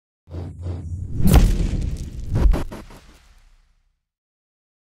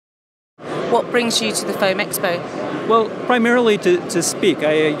What brings you to the Foam Expo? Well, primarily to speak.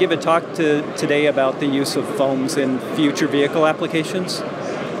 I give a talk today about the use of foams in future vehicle applications.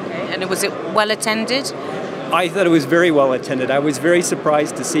 Okay. And was it well attended? I thought it was very well attended. I was very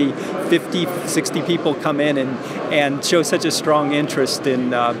surprised to see 50, 60 people come in and show such a strong interest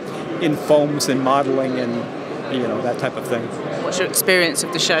in foams and modeling and that type of thing. What's your experience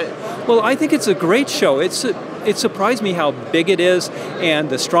of the show? Well, I think it's a great show. It surprised me how big it is and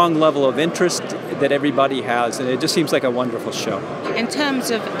the strong level of interest that everybody has, and it just seems like a wonderful show. In terms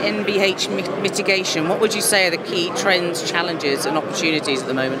of NVH mitigation, what would you say are the key trends, challenges and opportunities at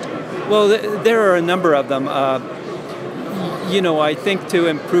the moment? Well, there are a number of them. I think to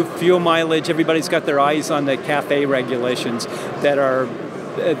improve fuel mileage, everybody's got their eyes on the CAFE regulations that are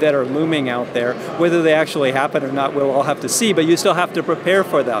looming out there. Whether they actually happen or not, we'll all have to see, but you still have to prepare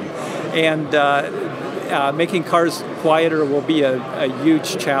for them. And making cars quieter will be a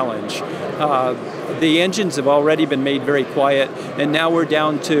huge challenge. The engines have already been made very quiet, and now we're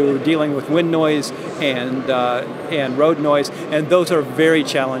down to dealing with wind noise and road noise, and those are very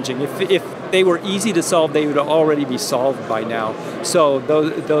challenging. If they were easy to solve, they would already be solved by now. So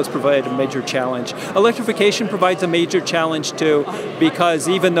those provide a major challenge. Electrification provides a major challenge too, because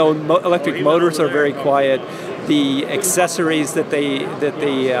even though electric motors are very quiet, the accessories that they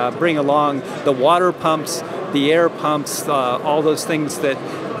bring along, the water pumps, the air pumps, all those things that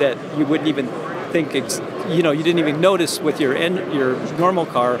you wouldn't even think, you didn't even notice with your normal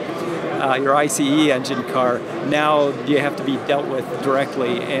car, your ICE engine car. Now you have to be dealt with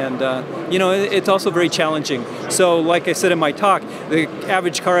directly, and it's also very challenging. So, like I said in my talk, the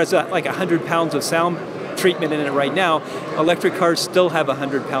average car has like 100 pounds of sound treatment in it right now. Electric cars still have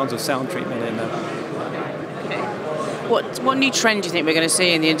 100 pounds of sound treatment in them. Okay. What new trend do you think we're going to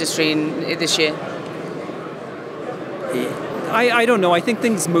see in the industry this year? I don't know. I think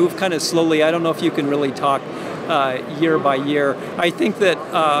things move kind of slowly. I don't know if you can really talk year by year. I think that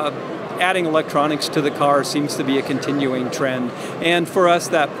adding electronics to the car seems to be a continuing trend. And for us,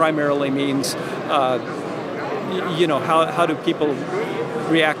 that primarily means, how do people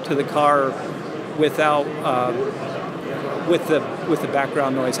react to the car without, with the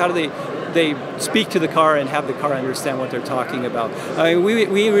background noise? How do they speak to the car and have the car understand what they're talking about?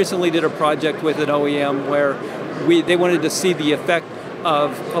 We recently did a project with an OEM where they wanted to see the effect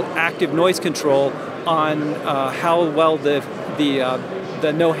of active noise control on how well the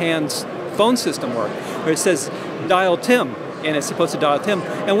no hands phone system worked. Where it says dial Tim, and it's supposed to dial Tim.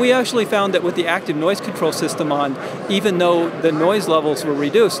 And we actually found that with the active noise control system on, even though the noise levels were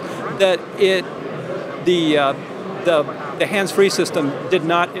reduced, that the hands-free system did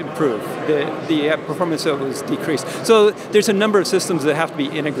not improve. The performance of it was decreased. So there's a number of systems that have to be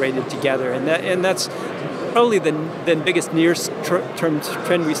integrated together, and that's probably the biggest near-term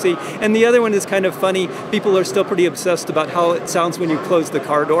trend we see. And the other one is kind of funny. People are still pretty obsessed about how it sounds when you close the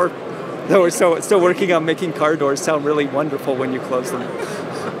car door. We're still working on making car doors sound really wonderful when you close them.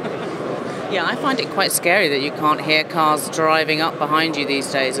 Yeah, I find it quite scary that you can't hear cars driving up behind you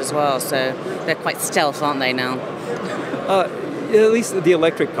these days as well. So they're quite stealth, aren't they now? At least the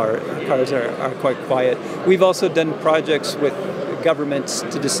electric cars are quite quiet. We've also done projects with governments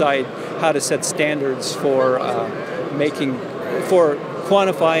to decide how to set standards for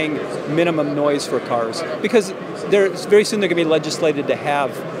quantifying minimum noise for cars, because very soon they're going to be legislated to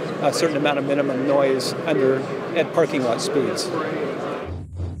have a certain amount of minimum noise at parking lot speeds.